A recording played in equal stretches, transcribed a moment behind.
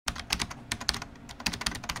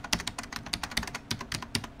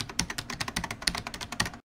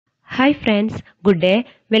Hi friends, good day.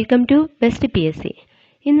 Welcome to best PSC.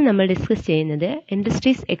 ഇന്ന് നമ്മൾ discuss ചെയ്യുന്നത്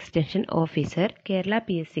industries extension officer Kerala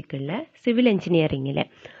PSCക്കുള്ള civil എഞ്ചിനീയറിംഗിലെ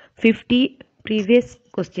 50 previous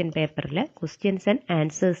question പേപ്പറിലെ questions and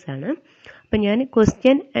answers ആണ്. അപ്പം ഞാൻ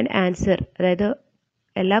ക്വസ്റ്റ്യൻ ആൻഡ് ആൻസർ, അതായത്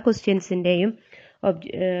എല്ലാ ക്വസ്റ്റ്യൻസിൻ്റെയും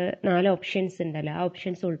 4 ഓപ്ഷൻസ് ഉണ്ടല്ലോ, ആ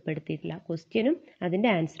ഓപ്ഷൻസ് ഉൾപ്പെടുത്തിയിട്ടില്ല. ക്വസ്റ്റ്യനും അതിൻ്റെ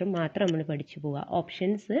ആൻസറും മാത്രം നമ്മൾ പഠിച്ചു പോവുക.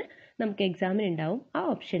 ഓപ്ഷൻസ് നമുക്ക് എക്സാമിന് ഉണ്ടാവും. ആ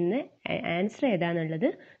ഓപ്ഷന് ആൻസർ ഏതാണെന്നുള്ളത്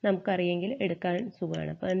നമുക്കറിയെങ്കിൽ എടുക്കാൻ സുഖമാണ്.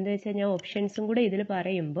 അപ്പോൾ എന്താ വെച്ചാൽ ഞാൻ ഓപ്ഷൻസും കൂടെ ഇതിൽ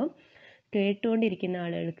പറയുമ്പോൾ കേട്ടുകൊണ്ടിരിക്കുന്ന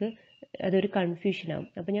ആളുകൾക്ക് അതൊരു കൺഫ്യൂഷനാവും.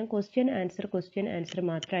 അപ്പോൾ ഞാൻ ക്വസ്റ്റ്യൻ ആൻസർ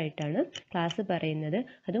മാത്രമായിട്ടാണ് ക്ലാസ് പറയുന്നത്.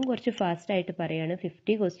 അതും കുറച്ച് ഫാസ്റ്റായിട്ട് പറയുകയാണ്.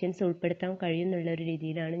 50 ക്വസ്റ്റ്യൻസ് ഉൾപ്പെടുത്താൻ കഴിയുന്നുള്ള ഒരു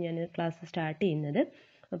രീതിയിലാണ് ഞാൻ ക്ലാസ് സ്റ്റാർട്ട് ചെയ്യുന്നത്.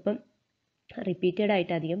 അപ്പം റിപ്പീറ്റഡ്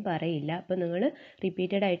ആയിട്ട് അധികം പറയില്ല. അപ്പോൾ നിങ്ങൾ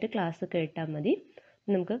റിപ്പീറ്റഡ് ആയിട്ട് ക്ലാസ് കേട്ടാൽ മതി.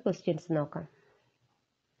 നമുക്ക് ക്വസ്റ്റ്യൻസ് നോക്കാം.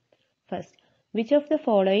 First, which of the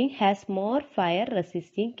following has more fire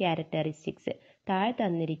resisting characteristics? താഴെ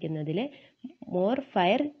തന്നിരിക്കുന്നതിൽ മോർ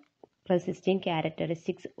ഫയർ റെസിസ്റ്റിംഗ്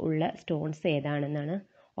ക്യാരക്ടറിസ്റ്റിക്സ് ഉള്ള സ്റ്റോൺസ് ഏതാണെന്നാണ്.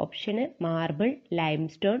 ഓപ്ഷന് marble,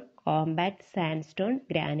 limestone, compact sandstone,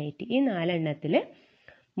 granite. ഈ 4 എണ്ണത്തിൽ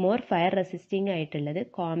മോർ ഫയർ റെസിസ്റ്റിംഗ് ആയിട്ടുള്ളത്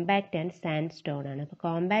കോമ്പാക്റ്റ് ആൻഡ് സാൻഡ് സ്റ്റോൺ ആണ്. അപ്പോൾ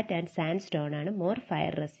കോമ്പാക്റ്റ് ആൻഡ് സാൻഡ് സ്റ്റോൺ ആണ് more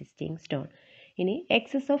fire resisting stone. ഇനി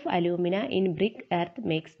excess of alumina in brick earth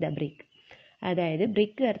makes the brick. അതായത്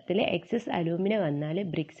brick എർത്തിൽ excess alumina വന്നാൽ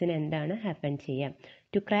ബ്രിക്സിന് എന്താണ് ഹാപ്പൻ ചെയ്യാം?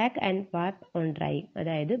 To crack and വാപ്പ് on drying.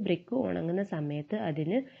 അതായത് ബ്രിക്ക് ഉണങ്ങുന്ന സമയത്ത്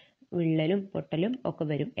അതിന് വിള്ളലും പൊട്ടലും ഒക്കെ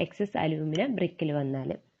വരും എക്സസ് അലൂമിന ബ്രിക്കിൽ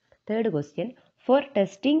വന്നാൽ. Third question, for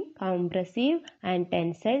testing compressive and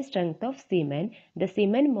tensile strength of cement, the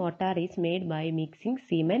cement mortar is made by mixing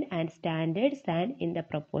cement and standard sand in the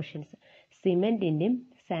proportions. സിമെൻറ്റിൻ്റെയും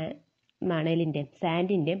മണലിൻ്റെയും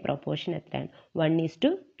സാൻഡിൻ്റെയും proportion എത്രയാണ്?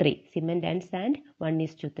 1:3. Cement and sand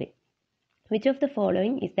 1:3. Which of the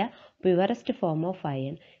following is the purest form of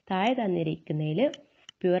iron? താഴെ തന്നിരിക്കുന്നതിൽ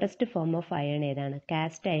purest form of iron ഏതാണ്?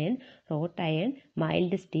 Cast iron, rote iron,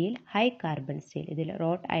 mild steel, high carbon steel. ഇതിൽ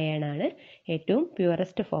rote iron ആണ് ഏറ്റവും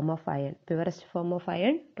purest form of iron. Purest form of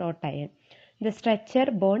iron rote iron. The structure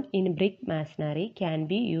bond in brick മാസണറി can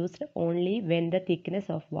be used only when the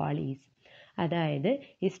thickness of wall is. അതായത്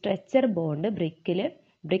ഈ structure bond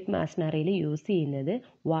brick മാസണറിയിൽ use ചെയ്യുന്നത്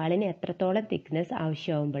വാളിന് എത്രത്തോളം thickness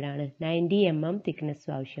ആവശ്യമാകുമ്പോഴാണ്? 90 mm thickness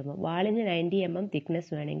ആവശ്യമാകും. വാളിന് 90 mm thickness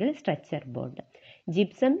വേണമെങ്കിൽ structure bond.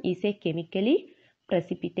 Gypsum is A chemically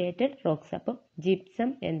precipitated rocks. അപ്പം gypsum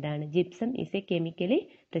എന്താണ്? Gypsum is A chemically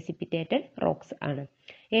precipitated rocks ആണ്.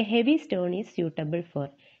 A heavy stone is suitable for.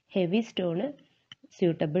 Heavy stone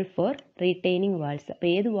suitable for retaining walls.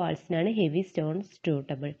 അപ്പോൾ ഏത് വാൾസിനാണ് heavy stone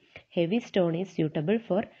suitable? Heavy stone is suitable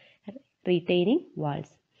for retaining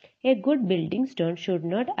walls. A good building stone should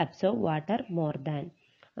not absorb water more than.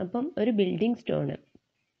 അപ്പം ഒരു building stone,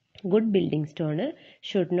 good building stone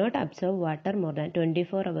should not absorb water more than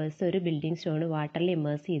 24 hours. ഒരു building stone വാട്ടറിൽ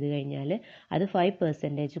immerse ചെയ്ത് കഴിഞ്ഞാൽ അത്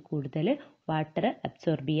 5% കൂടുതൽ water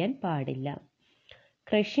absorb ചെയ്യാൻ പാടില്ല.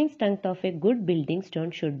 Crushing strength of A good building stone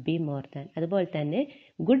should be more than. അതുപോലെ തന്നെ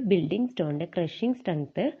good building സ്റ്റോണിൻ്റെ crushing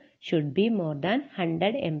strength should be more than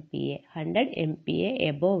 100 MPa. 100 MPa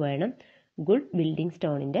above വേണം good building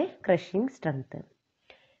സ്റ്റോണിൻ്റെ crushing strength.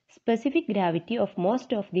 Specific gravity of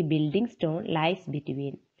most of the building stone lies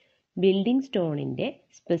between. Building സ്റ്റോണിൻ്റെ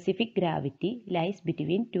specific gravity lies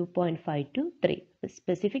between 2.5 to 3.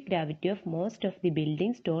 Specific gravity of most of the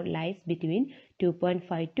building stone lies between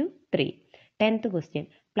 2.5 to 3. 10th question,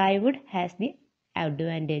 plywood has the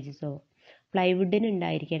advantages of. പ്ലൈവുഡിന്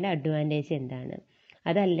ഉണ്ടായിരിക്കേണ്ട advantage എന്താണ്?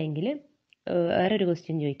 അതല്ലെങ്കിൽ വേറൊരു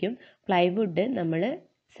question ചോദിക്കും, plywood നമ്മൾ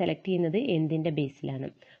select ചെയ്യുന്നത് എന്തിൻ്റെ ബേസിലാണ്?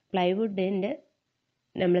 പ്ലൈവുഡിൻ്റെ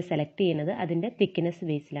നമ്മൾ സെലക്ട് ചെയ്യുന്നത് അതിൻ്റെ തിക്നെസ്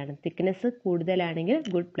ബേസിലാണ്. തിക്നെസ് കൂടുതലാണെങ്കിൽ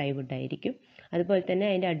ഗുഡ് പ്ലൈവുഡ് ആയിരിക്കും. അതുപോലെ തന്നെ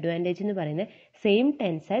അതിൻ്റെ അഡ്വാൻറ്റേജ് എന്ന് പറയുന്നത് same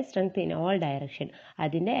tensile strength in all direction.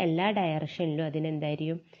 അതിൻ്റെ എല്ലാ ഡയറക്ഷനിലും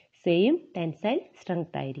അതിനെന്തായിരിക്കും? സെയിം ടെൻസൈൽ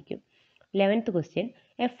സ്ട്രെങ്ത് ആയിരിക്കും. 11th question,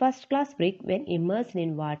 A first class brick when immersed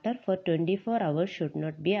in water for 24 hours should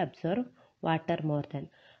not be absorb water more than.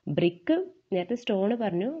 Brick നേരത്തെ സ്റ്റോൺ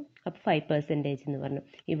പറഞ്ഞു, അപ്പോൾ 5% എന്ന് പറഞ്ഞു.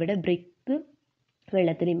 ഇവിടെ ബ്രിക്ക്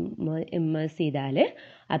വെള്ളത്തിൽ ഇമ്മേഴ്സ് ചെയ്താൽ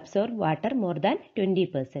അബ്സോർബ് വാട്ടർ മോർ ദാൻ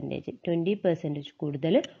 20%. 20%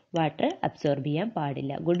 കൂടുതൽ വാട്ടർ അബ്സോർബ് ചെയ്യാൻ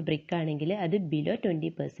പാടില്ല. ഗുഡ് ബ്രിക്ക് ആണെങ്കിൽ അത് ബിലോ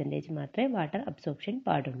 20% മാത്രമേ വാട്ടർ അബ്സോർപ്ഷൻ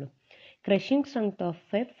പാടുള്ളൂ. Crushing strength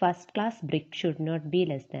of A first class brick should not be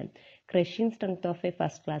less than. Crushing strength of A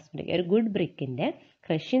first class brick, ഒരു good ബ്രിക്കിൻ്റെ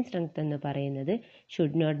crushing strength എന്ന് പറയുന്നത്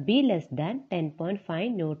should not be less than 10.5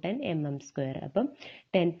 Nm². അപ്പം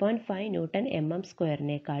 10.5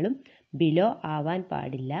 Nm²നേക്കാളും below ആവാൻ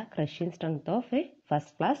പാടില്ല crushing strength of A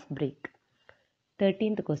first class brick.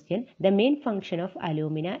 13th question, the main function of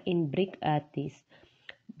alumina in brick earth is.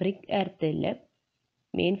 Brick എർത്തിൽ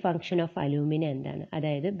main function of alumina എന്താണ്?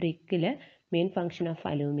 അതായത് ബ്രിക്കിൽ main function of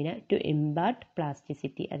alumina to impart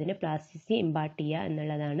plasticity, അതിന് plasticity impart ചെയ്യുക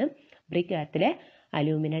എന്നുള്ളതാണ് brick എർത്തിലെ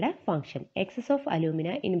അലൂമിനയുടെ function. Excess of alumina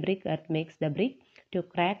in brick earth makes the brick to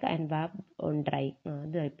crack and വാബ് on dry.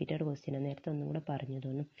 അത് repeated question, നേരത്തെ ഒന്നും കൂടെ പറഞ്ഞു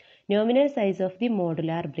തോന്നുന്നു. Nominal size of the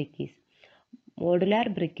modular brick is, modular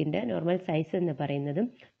ബ്രിക്കിൻ്റെ normal size എന്ന് പറയുന്നത്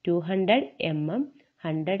 200 mm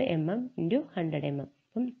 100 mm ഇൻറ്റു 100 mm.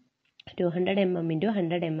 അപ്പം 200 mm into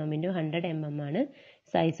 100 mm into 100 mm ആണ്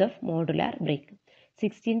size of modular brick.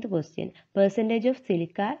 16th question, percentage of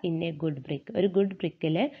silica in A good brick. ഒരു good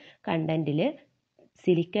ബ്രിക്കിലെ കണ്ടൻറ്റിൽ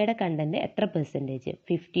സിലിക്കയുടെ content എത്ര percentage?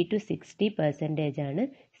 50 to 60% ആണ്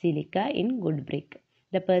silica in good brick.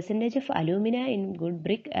 The percentage of alumina in good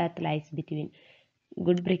brick earth lies between.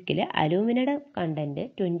 Good ബ്രിക്കിൽ അലൂമിനയുടെ content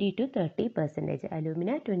 20 to 30%.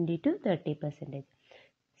 Alumina 20 to 30%.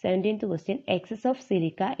 17th question, excess of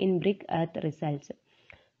silica in brick earth results.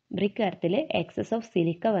 Brick എർത്തിൽ excess of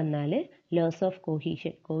silica വന്നാൽ loss of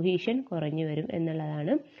കോഹീഷൻ കുറഞ്ഞു വരും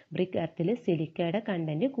എന്നുള്ളതാണ് brick എർത്തിൽ സിലിക്കയുടെ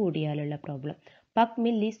content കൂടിയാലുള്ള problem. Puck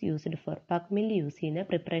mill is used for, puck mill use ചെയ്യുന്ന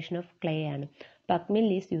preparation of clay ആണ്. പക്ക് mill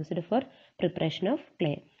is used for preparation of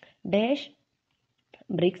clay. Dash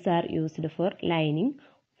bricks are used for lining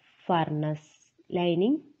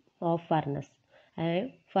of furnace.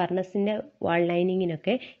 ഫർണസിൻ്റെ വാൾ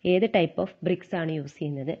ലൈനിങ്ങിനൊക്കെ ഏത് type of BRICS ആണ് use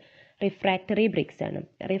ചെയ്യുന്നത്? Refractory BRICS ആണ്.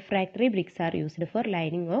 Refractory BRICS are used for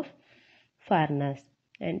lining of furnace.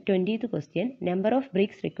 And 20th question, number of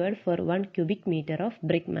BRICS required for 1 cubic meter of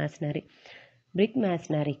brick മാസണറി. Brick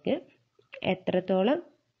മാസണറിക്ക് എത്രത്തോളം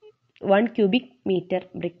 1 cubic meter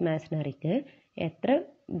brick മാസണറിക്ക് എത്ര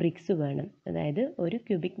BRICS വേണം? അതായത് 1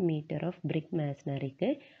 cubic meter of brick മാസണറിക്ക്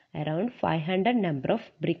around 500 number of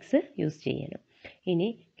BRICS use ചെയ്യണം. ഇനി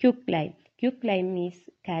quick lime. Quick lime is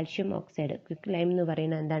calcium oxide. Quick lime എന്ന്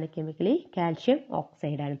പറയുന്നത് എന്താണ്? Chemically calcium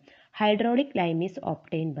oxide ആണ്. Hydraulic lime is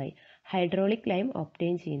obtain by. Hydraulic lime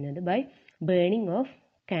obtain ചെയ്യുന്നത് ബൈ ബേണിംഗ് ഓഫ്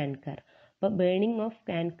കാൻകർ. അപ്പോൾ burning of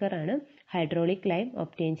conquer ആണ് hydraulic lime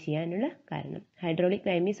obtain ചെയ്യാനുള്ള കാരണം. Hydraulic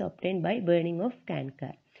lime is obtain by burning of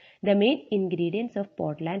conquer. The main ingredients of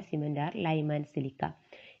Portland cement are lime and silica.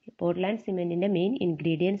 Portland സിമെൻറ്റിൻ്റെ main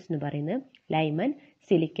ingredients എന്ന് പറയുന്നത് lime and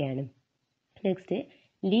സിലിക്കയാണ്. Next,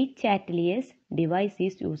 Lee ചാറ്റ്ലിയേഴ്സ് device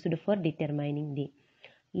is used for determining the.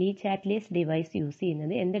 Lee ചാറ്റ്ലിയേഴ്സ് device use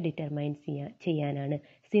ചെയ്യുന്നത് എന്ത് determine ചെയ്യാനാണ്?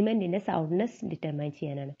 സിമെൻറ്റിൻ്റെ soundness determine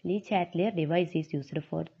ചെയ്യാനാണ്. Lee ചാറ്റ്ലിയർ device is used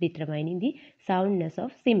for determining the soundness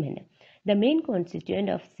of cement. The main constituent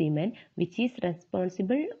of cement which is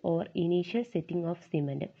responsible or initial setting of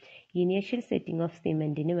cement. Initial setting of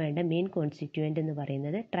cementന് വേണ്ട main constituent എന്ന്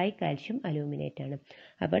പറയുന്നത് try calcium aluminate ആണ്.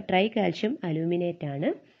 അപ്പോൾ try calcium aluminate ആണ്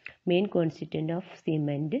main constituent of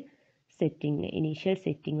cement setting. Initial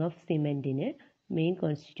setting of സിമെൻറ്റിന് main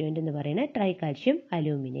constituent എന്ന് പറയുന്നത് try calcium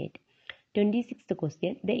aluminate. 26th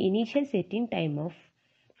question, the initial setting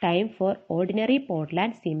time for ordinary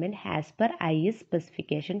Portland cement as per IS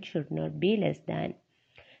specification should not be less than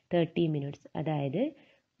 30 minutes. അതായത്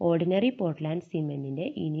ordinary Portland സിമെൻറ്റിൻ്റെ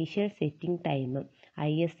initial setting time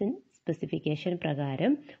IS specification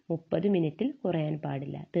പ്രകാരം 30 മിനിറ്റിൽ കുറയാൻ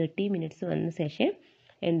പാടില്ല. 30 minutes വന്ന ശേഷം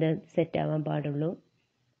എന്ത് set ആവാൻ പാടുള്ളൂ?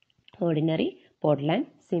 Ordinary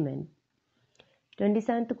Portland cement.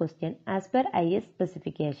 27th question, as per IS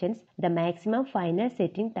specifications, the maximum final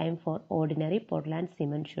setting time for ordinary Portland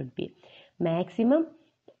cement should be. Maximum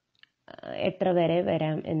എത്ര വരെ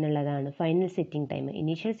വരാം എന്നുള്ളതാണ് final setting time.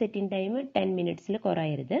 Initial setting time 10 മിനിറ്റ്സിൽ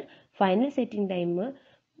കുറയരുത്. Final setting time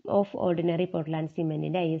of ordinary Portland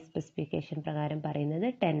സിമെൻറ്റിൻ്റെ IS specification പ്രകാരം പറയുന്നത്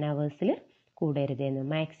 10 hours കൂടരുതെന്ന്.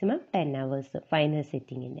 Maximum 10 hours final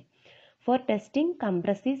സെറ്റിങ്ങിൻ്റെ. Four testing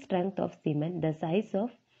compressive strength of cement,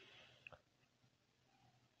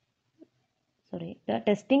 the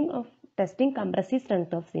testing compressive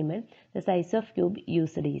strength of cement, the size of cube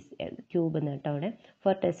used is cube എന്ന് കേട്ടോ അവിടെ.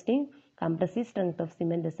 For testing compressive strength of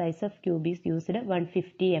cement, the size of cube is used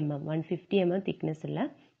 150 mm. 150 mm thickness ഉള്ള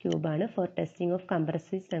ക്യൂബാണ് four testing of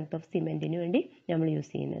compressive strength of സിമെൻറ്റിന് വേണ്ടി നമ്മൾ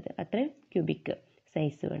use ചെയ്യുന്നത്. അത്രയും cubic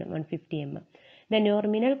size വേണം, 150 mm. The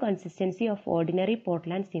nominal consistency of ordinary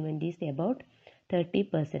Portland cement is about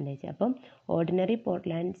 30%. അപ്പം ordinary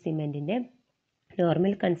Portland സിമെൻറ്റിൻ്റെ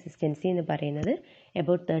normal consistency എന്ന് പറയുന്നത്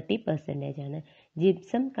about 30% ആണ്.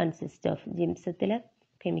 Gypsum consist of, ജിപ്സത്തിലെ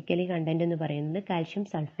chemically content എന്ന് പറയുന്നത് calcium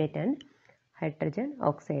sulphate and hydrogen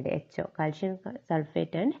oxide HO. Calcium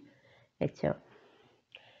sulphate and HO.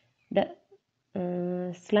 The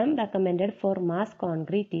slum recommended for mass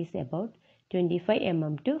concrete is about 25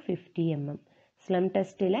 mm to 50 mm. Slum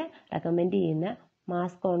ടെസ്റ്റിൽ recommend ചെയ്യുന്ന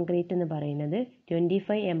mass concrete എന്ന് പറയുന്നത്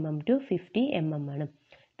 25 mm to 50 mm ആണ്.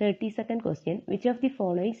 32nd question. Which of the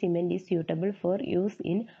following cement is suitable for use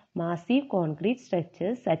in massive concrete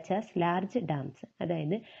structures such as large dams?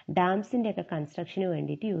 അതായത് ഡാംസിൻ്റെ ഒക്കെ കൺസ്ട്രക്ഷന്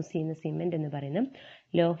വേണ്ടിയിട്ട് use ചെയ്യുന്ന cement എന്ന് പറയുന്നത്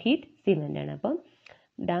ലോ ഹീറ്റ് സിമെൻ്റ് ആണ്. അപ്പം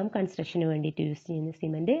ഡാം കൺസ്ട്രക്ഷന് വേണ്ടിയിട്ട് യൂസ് ചെയ്യുന്ന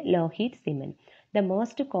cement law heat cement. The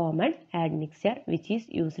most common admixture which is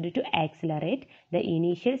used to accelerate the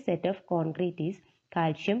initial set of concrete is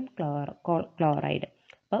calcium chloride.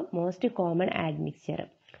 അപ്പം മോസ്റ്റ് കോമൺ ആഡ്മിക്സ്ചർ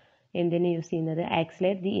എന്തിനു യൂസ് ചെയ്യുന്നത്?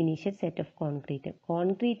 Accelerate the initial set of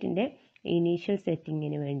കോൺക്രീറ്റിൻ്റെ initial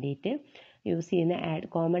സെറ്റിങ്ങിന് വേണ്ടിയിട്ട് use ചെയ്യുന്ന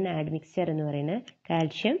common ആഡ്മിക്സ്ചർ എന്ന് പറയുന്നത്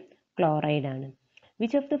calcium chloride ആണ്.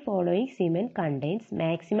 Which of the following cement contains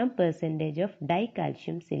maximum percentage of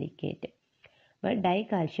ഡൈകാൽഷ്യം silicate? അപ്പോൾ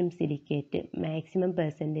ഡൈകാൽഷ്യം silicate maximum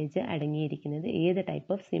percentage അടങ്ങിയിരിക്കുന്നത് ഏത്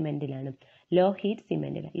type of സിമെൻറ്റിലാണ്? Law heat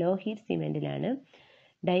സിമെൻറ്റിലാണ്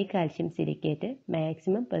ഡൈകാൽഷ്യം silicate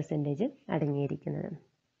maximum percentage അടങ്ങിയിരിക്കുന്നത്.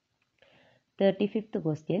 35th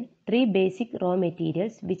question. 3 basic raw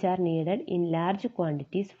materials which are needed in large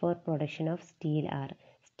quantities for production of steel are?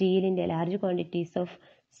 സ്റ്റീലിൻ്റെ large quantities of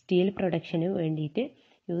steel production വേണ്ടിയിട്ട്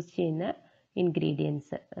use ചെയ്യുന്ന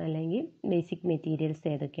ingredients അല്ലെങ്കിൽ basic materials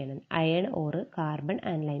ഏതൊക്കെയാണ്? Iron or, carbon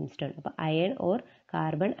and limestone. അപ്പോൾ iron or,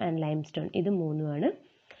 carbon and limestone ഇത് മൂന്നുമാണ്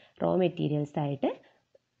raw materials ആയിട്ട്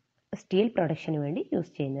steel production വേണ്ടി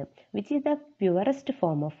യൂസ് ചെയ്യുന്നത്. Which is the purest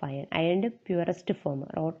form of iron? അയണിൻ്റെ purest form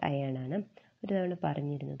rote iron ആണ്. ഒരു തവണ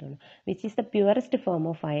പറഞ്ഞിരുന്നതാണ്. Which is the purest form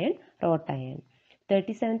of iron? Rote iron.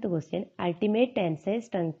 37th question. Ultimate tensile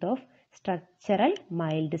strength of structural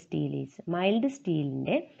mild steel is? Mild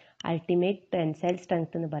സ്റ്റീലിൻ്റെ ultimate tensile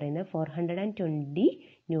strength എന്ന് പറയുന്നത് 420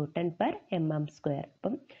 Newton/mm².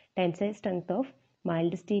 അപ്പം tensile strength of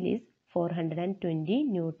mild steel is 420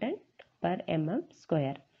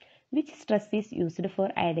 Newton/mm². Which stress is used for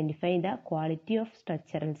identifying the quality of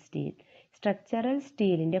structural steel? Structural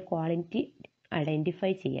സ്റ്റീലിൻ്റെ quality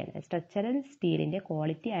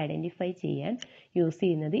identify ചെയ്യാൻ use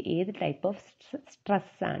ചെയ്യുന്നത് ഏത് type of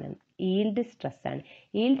സ്ട്രെസ്സാണ്? Yield സ്ട്രെസ്സാണ്.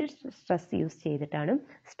 Yield stress use ചെയ്തിട്ടാണ്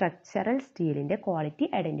structural സ്റ്റീലിൻ്റെ quality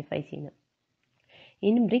identify ചെയ്യുന്നത്.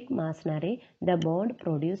 In brick masonry, the bond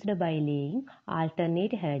produced by laying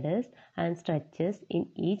alternate headers and structures in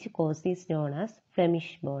each course is known as Flemish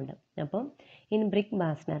bond. അപ്പം brick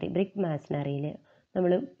മാസണറിയിൽ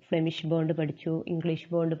നമ്മൾ Flemish bond പഠിച്ചു, English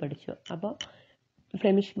bond പഠിച്ചു. അപ്പോൾ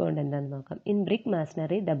Flemish bond എന്താണെന്ന് നോക്കാം. In brick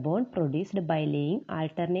മാസണറി the bond produced by laying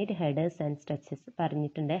alternate headers and stretches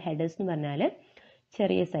പറഞ്ഞിട്ടുണ്ട്. Headers എന്ന് പറഞ്ഞാൽ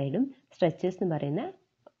ചെറിയ സൈഡും സ്ട്രെച്ചേഴ്സ് എന്ന് പറയുന്ന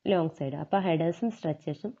ലോങ് സൈഡ്. അപ്പോൾ ഹെഡേഴ്സും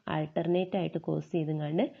സ്ട്രെച്ചേഴ്സും ആൾട്ടർനേറ്റ് ആയിട്ട് കോഴ്സ്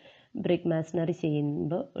ചെയ്തുകൊണ്ട് ബ്രിക്ക് മാസണറി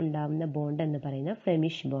ചെയ്യുമ്പോൾ ഉണ്ടാകുന്ന ബോണ്ട് എന്ന് പറയുന്ന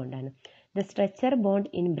Flemish ബോണ്ടാണ്. The stretcher bond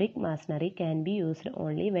in brick മാസണറി can be used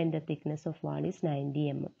only when the thickness of wall is 90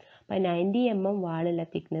 mm. അപ്പോൾ 90 mm വാളുള്ള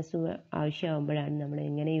തിക്നെസ് ആവശ്യമാകുമ്പോഴാണ് നമ്മൾ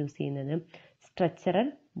എങ്ങനെ യൂസ് ചെയ്യുന്നത്? സ്ട്രെച്ചറൽ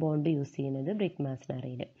ബോണ്ട് യൂസ് ചെയ്യുന്നത് brick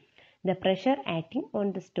മാസണറിയിൽ. The pressure acting on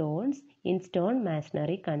the stones in stone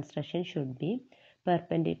മാസണറി construction should be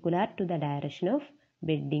perpendicular to the direction of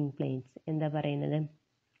bedding planes. എന്താ പറയുന്നത്?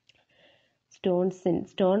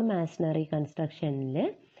 Stone മാസണറി കൺസ്ട്രക്ഷനിൽ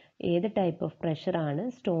ഏത് type of പ്രഷറാണ്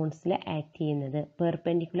സ്റ്റോൺസിൽ act ചെയ്യുന്നത്?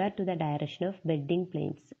 Perpendicular to the direction of bedding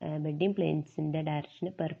planes. Bedding പ്ലെയിൻസിൻ്റെ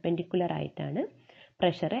direction perpendicular ആയിട്ടാണ്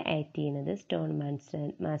pressure act ചെയ്യുന്നത് stone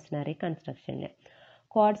മാസണറി കൺസ്ട്രക്ഷനിൽ.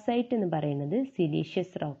 Quartzite എന്ന് പറയുന്നത്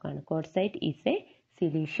siliceous റോക്കാണ്. Quartzite is A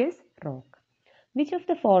siliceous rock. Which of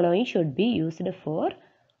the following should be used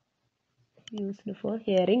for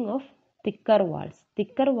hearing of thicker walls?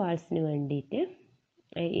 Thicker വാൾസിന് വേണ്ടിയിട്ട്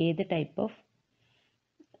ഏത് type of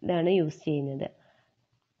ഇതാണ് use ചെയ്യുന്നത്?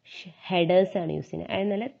 ഹെഡേഴ്സാണ് use ചെയ്യുന്നത്.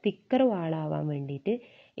 അതല്ല തിക്കർ വാളാവാൻ വേണ്ടിയിട്ട്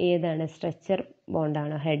ഏതാണ്? സ്ട്രെച്ചർ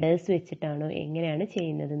ബോണ്ടാണോ ഹെഡേഴ്സ് വെച്ചിട്ടാണോ എങ്ങനെയാണ്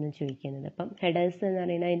ചെയ്യുന്നതെന്ന് ചോദിക്കുന്നത്. അപ്പം ഹെഡേഴ്സ് എന്ന്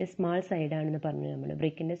പറയുന്നത് അതിൻ്റെ സ്മാൾ സൈഡാണെന്ന് പറഞ്ഞു. നമ്മൾ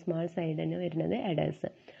ബ്രിക്കിൻ്റെ സ്മാൾ സൈഡിന് വരുന്നത് ഹെഡേഴ്സ്.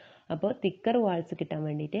 അപ്പോൾ തിക്കർ വാൾസ് കിട്ടാൻ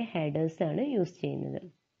വേണ്ടിയിട്ട് ഹെഡേഴ്സാണ് യൂസ് ചെയ്യുന്നത്.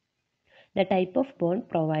 The type of bond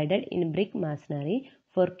provided in brick masonry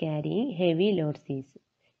for carrying heavy loads is?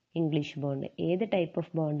 English bond. ഏത് type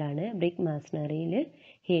of ബോണ്ടാണ് brick മാസണറിയിൽ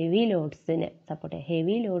heavy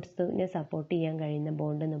ലോഡ്സിനെ support ചെയ്യാൻ കഴിയുന്ന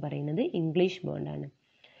ബോണ്ട് എന്ന് പറയുന്നത് ഇംഗ്ലീഷ് ബോണ്ടാണ്.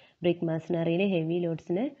 ബ്രിക്ക് മാസണറിയിൽ ഹെവി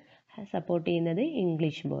ലോഡ്സിനെ സപ്പോർട്ട് ചെയ്യുന്നത്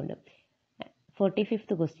English bond.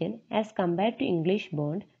 45th question. As compared to English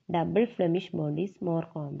bond, double Flemish bond is more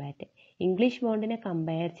compact. English ബോണ്ടിനെ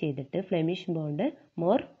compare ചെയ്തിട്ട് Flemish bond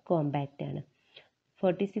more compact ആണ്.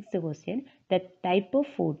 46th question. The type of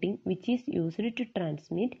footing which is used to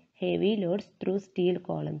transmit heavy loads through steel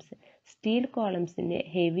columns. Steel കോളംസിൻ്റെ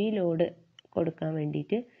heavy load കൊടുക്കാൻ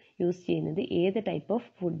വേണ്ടിയിട്ട് use ചെയ്യുന്നത് ഏത് type of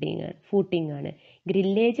footing ആണ്?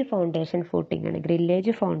 Grillage foundation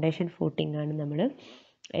footing ആണ് നമ്മൾ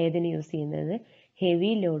ഏതിന് യൂസ് ചെയ്യുന്നത്?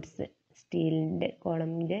 ഹെവി ലോഡ്സ് സ്റ്റീലിൻ്റെ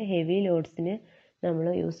കോളമിൻ്റെ ഹെവി ലോഡ്സിന് നമ്മൾ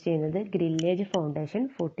യൂസ് ചെയ്യുന്നത് ഗ്രില്ലേജ് ഫൗണ്ടേഷൻ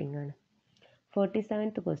ഫൂട്ടിംഗ് ആണ്.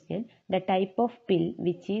 47th question. The type of pill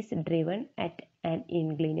which is driven at an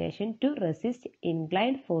inclination to resist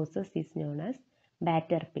inclined forces is known as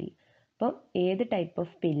batter pill. അപ്പം ഏത് ടൈപ്പ്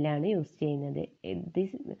ഓഫ് പില്ലാണ് യൂസ് ചെയ്യുന്നത്?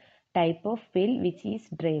 This type of pill which is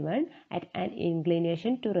driven at an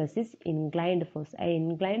inclination to resist inclined force. ആ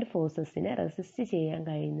inclined ഫോഴ്സസിനെ resist ചെയ്യാൻ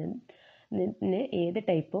കഴിയുന്നതിന് ഏത്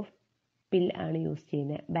type of പിൽ ആണ് use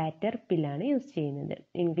ചെയ്യുന്നത്? Batter പില്ലാണ് use ചെയ്യുന്നത്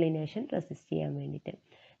ഇൻക്ലിനേഷൻ റെസിസ്റ്റ് ചെയ്യാൻ വേണ്ടിയിട്ട്.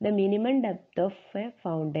 The minimum depth of a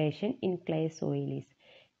foundation in clay soil is.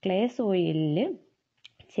 clay soil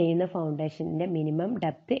ചെയ്യുന്ന ഫൗണ്ടേഷൻ്റെ മിനിമം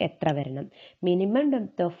ഡെപ്ത് എത്ര വരണം? Minimum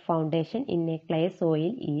depth of foundation in A clay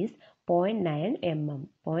soil is 0.9 mm.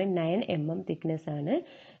 0.9 mm thickness ആണ്,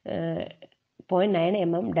 0.9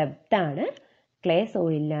 mm depth ആണ്. Clay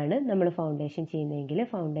സോയിലാണ് നമ്മൾ foundation ചെയ്യുന്നതെങ്കിൽ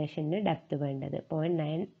ഫൗണ്ടേഷന് depth വേണ്ടത്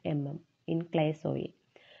 0.9 mm in clay soil.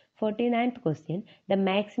 49th question. The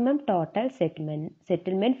maximum total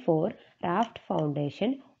settlement for raft foundation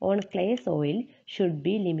on clay soil should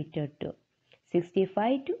be limited to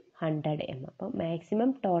 65 to 100 mm. അപ്പോൾ maximum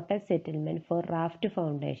total settlement four raft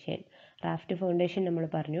foundation നമ്മൾ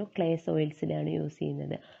പറഞ്ഞു clay സോയിൽസിലാണ് use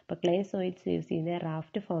ചെയ്യുന്നത്. അപ്പോൾ clay soils use ചെയ്യുന്ന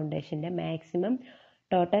raft ഫൗണ്ടേഷൻ്റെ maximum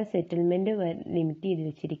total settlement limit ചെയ്ത്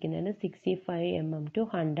വെച്ചിരിക്കുന്നത് 65 mm to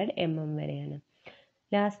 100 mm വരെയാണ്.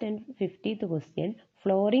 Last and 50th question.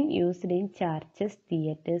 Flooring used in churches,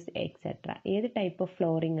 theatres etcetera. ഏത് ടൈപ്പ് ഓഫ്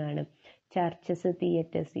ഫ്ലോറിംഗ് ആണ് ചർച്ചസ്,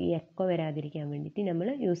 തിയേറ്റേഴ്സ് ഈ എക്കോ വരാതിരിക്കാൻ വേണ്ടിയിട്ട് നമ്മൾ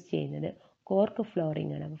യൂസ് ചെയ്യുന്നത്? കോർക്ക്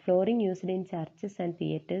ഫ്ലോറിംഗ് ആണ്. അപ്പോൾ flooring used in churches and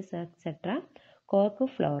theatres etcetera cork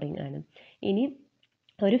flooring ആണ്. ഇനി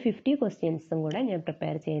ഒരു 50 ക്വസ്റ്റ്യൻസും കൂടെ ഞാൻ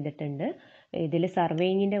പ്രിപ്പയർ ചെയ്തിട്ടുണ്ട്. ഇതിൽ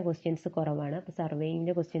സർവേയിങ്ങിൻ്റെ ക്വസ്റ്റ്യൻസ് കുറവാണ്. അപ്പോൾ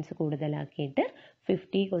സർവേയിങ്ങിൻ്റെ ക്വസ്റ്റ്യൻസ് കൂടുതലാക്കിയിട്ട്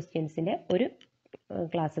 50 ക്വസ്റ്റ്യൻസിൻ്റെ ഒരു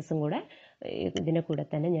ക്ലാസ്സസും കൂടെ ഇതിൻ്റെ കൂടെ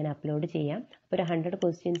തന്നെ ഞാൻ അപ്ലോഡ് ചെയ്യാം. അപ്പോൾ ഒരു 100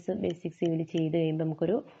 ക്വസ്റ്റ്യൻസ് ബേസിക് സിവിൽ ചെയ്ത് കഴിയുമ്പോൾ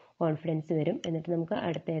നമുക്കൊരു കോൺഫിഡൻസ് വരും. എന്നിട്ട് നമുക്ക്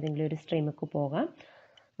അടുത്ത ഏതെങ്കിലും ഒരു സ്ട്രീമൊക്കെ പോകാം.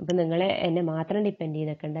 അപ്പോൾ നിങ്ങളെ എന്നെ മാത്രം ഡിപ്പെൻഡ്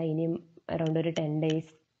ചെയ്ത് നിൽക്കണ്ട. ഇനിയും അറൗണ്ട് ഒരു 10 days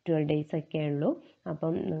 12 days ഒക്കെ ഉള്ളൂ.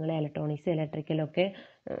 അപ്പം നിങ്ങൾ ഇലക്ട്രോണിക്സ് ഇലക്ട്രിക്കലൊക്കെ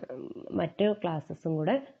മറ്റ് ക്ലാസ്സസും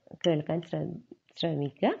കൂടെ കേൾക്കാൻ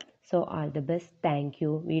ശ്രമിക്കുക. So all the best. Thank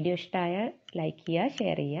you. Video ഇഷ്ടമായാൽ ലൈക്ക് ചെയ്യുക,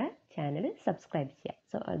 ഷെയർ ചെയ്യുക, ചാനൽ സബ്സ്ക്രൈബ് ചെയ്യുക.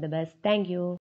 So all the best. Thank you.